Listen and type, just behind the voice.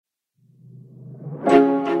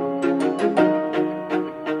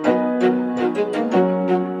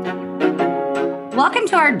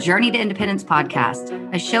to our Journey to Independence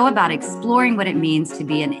podcast, a show about exploring what it means to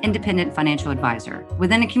be an independent financial advisor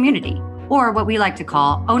within a community, or what we like to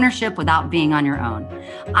call ownership without being on your own.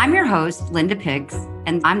 I'm your host, Linda Piggs,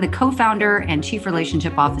 and I'm the co-founder and chief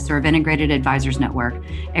relationship officer of Integrated Advisors Network,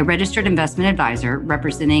 a registered investment advisor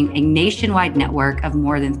representing a nationwide network of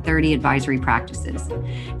more than 30 advisory practices.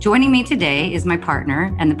 Joining me today is my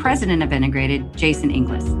partner and the president of Integrated, Jason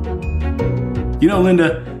Inglis. You know,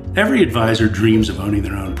 Linda, every advisor dreams of owning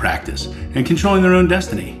their own practice and controlling their own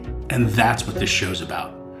destiny, and that's what this show's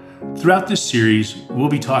about. Throughout this series, we'll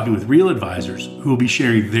be talking with real advisors who will be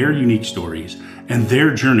sharing their unique stories and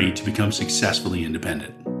their journey to become successfully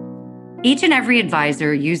independent. Each and every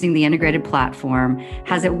advisor using the integrated platform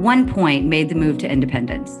has at one point made the move to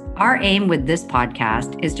independence. Our aim with this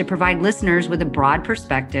podcast is to provide listeners with a broad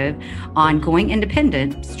perspective on going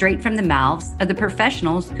independent straight from the mouths of the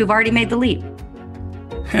professionals who've already made the leap.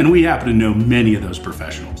 And we happen to know many of those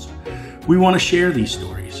professionals. We want to share these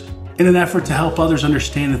stories in an effort to help others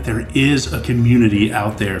understand that there is a community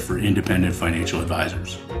out there for independent financial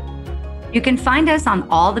advisors. You can find us on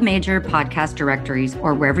all the major podcast directories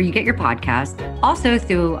or wherever you get your podcasts, also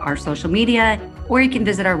through our social media, or you can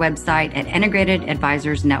visit our website at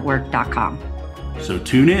integratedadvisorsnetwork.com. So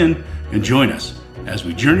tune in and join us as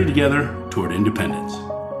we journey together toward independence.